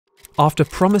After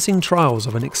promising trials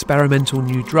of an experimental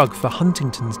new drug for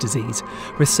Huntington's disease,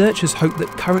 researchers hope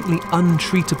that currently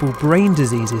untreatable brain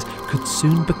diseases could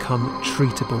soon become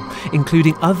treatable,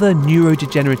 including other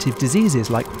neurodegenerative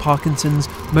diseases like Parkinson's,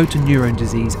 motor neuron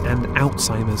disease and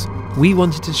Alzheimer's. We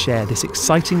wanted to share this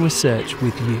exciting research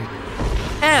with you.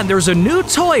 And there's a new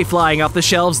toy flying off the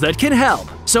shelves that can help.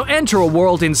 So enter a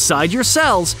world inside your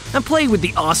cells and play with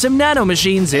the awesome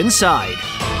NanoMachines inside.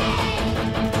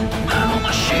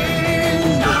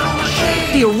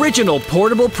 The original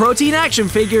portable protein action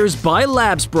figures by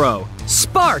LabsBro.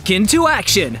 Spark into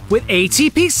action with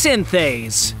ATP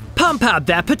synthase. Pump out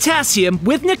that potassium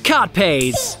with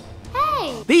nicotpase.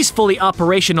 Hey! These fully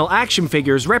operational action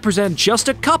figures represent just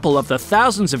a couple of the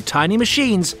thousands of tiny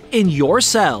machines in your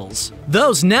cells.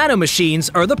 Those nanomachines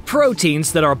are the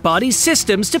proteins that our body's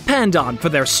systems depend on for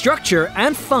their structure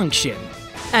and function.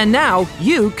 And now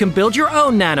you can build your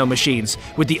own nanomachines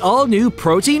with the all-new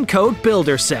Protein Code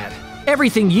Builder Set.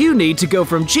 Everything you need to go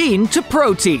from gene to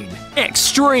protein.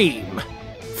 Extreme!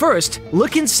 First,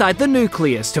 look inside the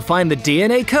nucleus to find the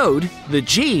DNA code, the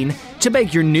gene, to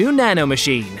make your new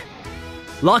nanomachine.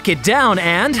 Lock it down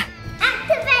and…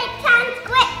 Activate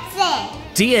transcription!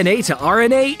 DNA to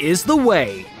RNA is the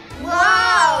way.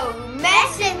 Whoa!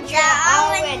 Messenger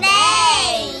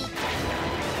RNA!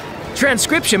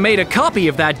 Transcription made a copy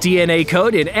of that DNA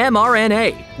code in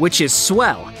mRNA, which is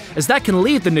swell, as that can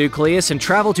leave the nucleus and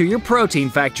travel to your protein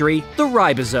factory, the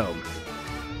ribosome.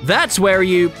 That's where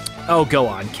you… Oh, go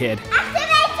on, kid.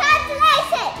 Activate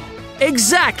translation!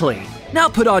 Exactly! Now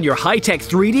put on your high-tech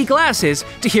 3D glasses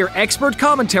to hear expert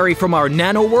commentary from our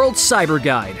NanoWorld Cyber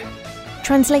Guide.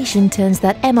 Translation turns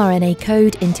that mRNA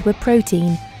code into a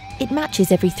protein. It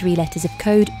matches every 3 letters of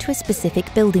code to a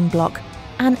specific building block,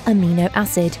 an amino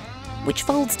acid, which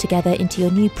folds together into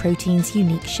your new protein's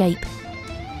unique shape.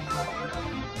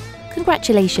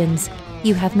 Congratulations,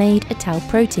 you have made a tau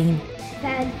protein.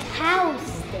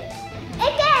 Fantastic!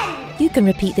 Again! You can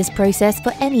repeat this process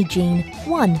for any gene.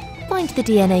 1. Find the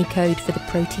DNA code for the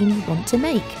protein you want to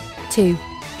make. 2.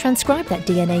 Transcribe that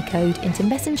DNA code into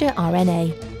messenger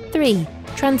RNA. 3.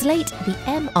 Translate the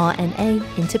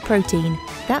mRNA into protein.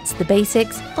 That's the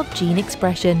basics of gene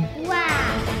expression.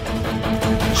 Wow!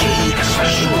 Gene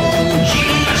expression!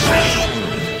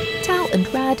 Tau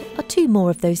and RAD are 2 more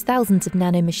of those thousands of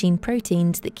nanomachine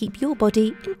proteins that keep your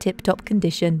body in tip-top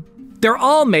condition. They're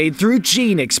all made through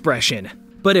gene expression.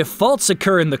 But if faults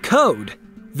occur in the code,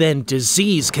 then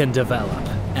disease can develop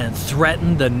and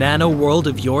threaten the nano-world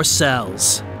of your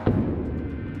cells.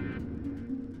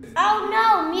 Oh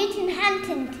no, mutant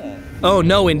Huntington! Oh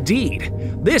no, indeed.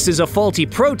 This is a faulty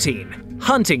protein,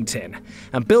 Huntington,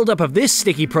 and buildup of this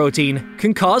sticky protein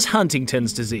can cause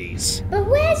Huntington's disease. But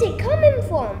where's it coming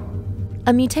from?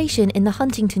 A mutation in the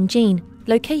Huntington gene,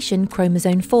 location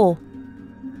chromosome 4.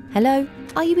 Hello?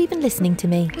 Are you even listening to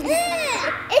me?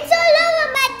 It's all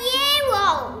over my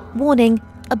neural! Warning,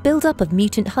 a buildup of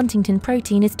mutant Huntington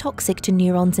protein is toxic to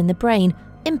neurons in the brain,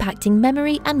 impacting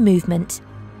memory and movement.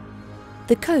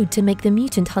 The code to make the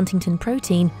mutant Huntington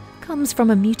protein comes from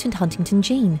a mutant Huntington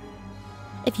gene.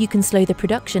 If you can slow the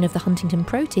production of the Huntington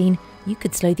protein, you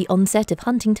could slow the onset of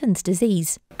Huntington's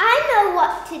disease. I know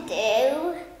what to do.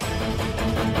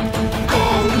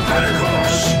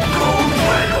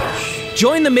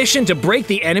 Join the mission to break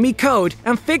the enemy code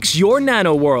and fix your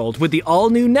nano world with the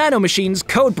all-new NanoMachines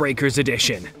Codebreakers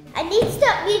Edition. I need to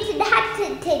stop mutant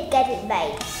Huntington getting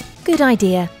made. Good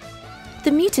idea.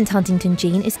 The mutant Huntington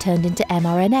gene is turned into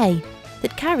mRNA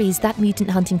that carries that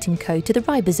mutant Huntington code to the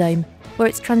ribosome, where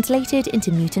it's translated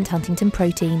into mutant Huntington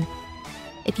protein.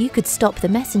 If you could stop the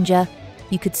messenger,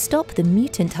 you could stop the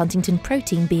mutant Huntington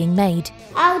protein being made.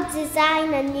 I'll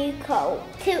design a new code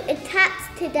to attach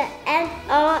to the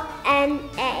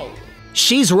mRNA.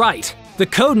 She's right. The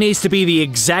code needs to be the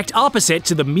exact opposite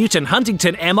to the mutant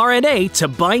Huntington mRNA to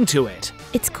bind to it.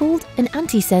 It's called an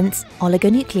antisense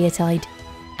oligonucleotide,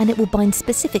 and it will bind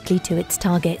specifically to its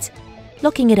target,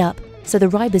 locking it up so the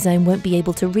ribosome won't be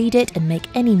able to read it and make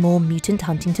any more mutant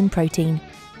Huntington protein.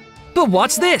 But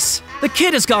what's this? The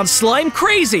kid has gone slime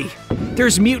crazy!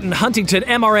 There's mutant Huntington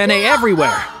mRNA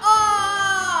everywhere.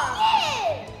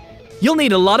 You'll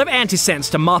need a lot of antisense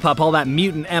to mop up all that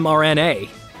mutant mRNA.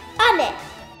 On it.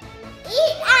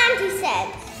 Eat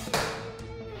antisense.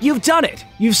 You've done it!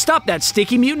 You've stopped that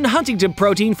sticky mutant Huntington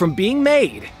protein from being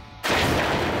made.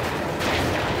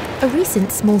 A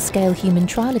recent small-scale human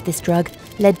trial of this drug,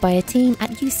 led by a team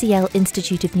at UCL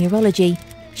Institute of Neurology,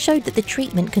 showed that the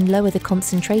treatment can lower the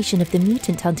concentration of the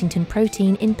mutant Huntington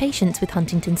protein in patients with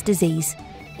Huntington's disease.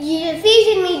 You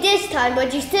defeated me this time,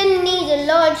 but you still need a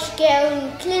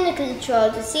large-scale clinical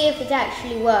trial to see if it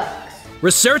actually works.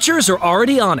 Researchers are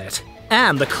already on it,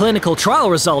 and the clinical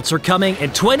trial results are coming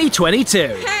in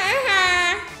 2022.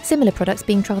 Similar products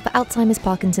being trialled for Alzheimer's,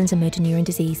 Parkinson's and motor neuron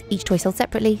disease. Each toy sold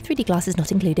separately, 3D glasses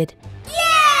not included.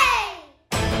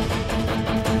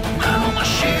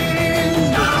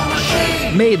 NanoMachine,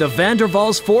 NanoMachine. May the Van der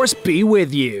Waals force be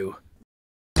with you.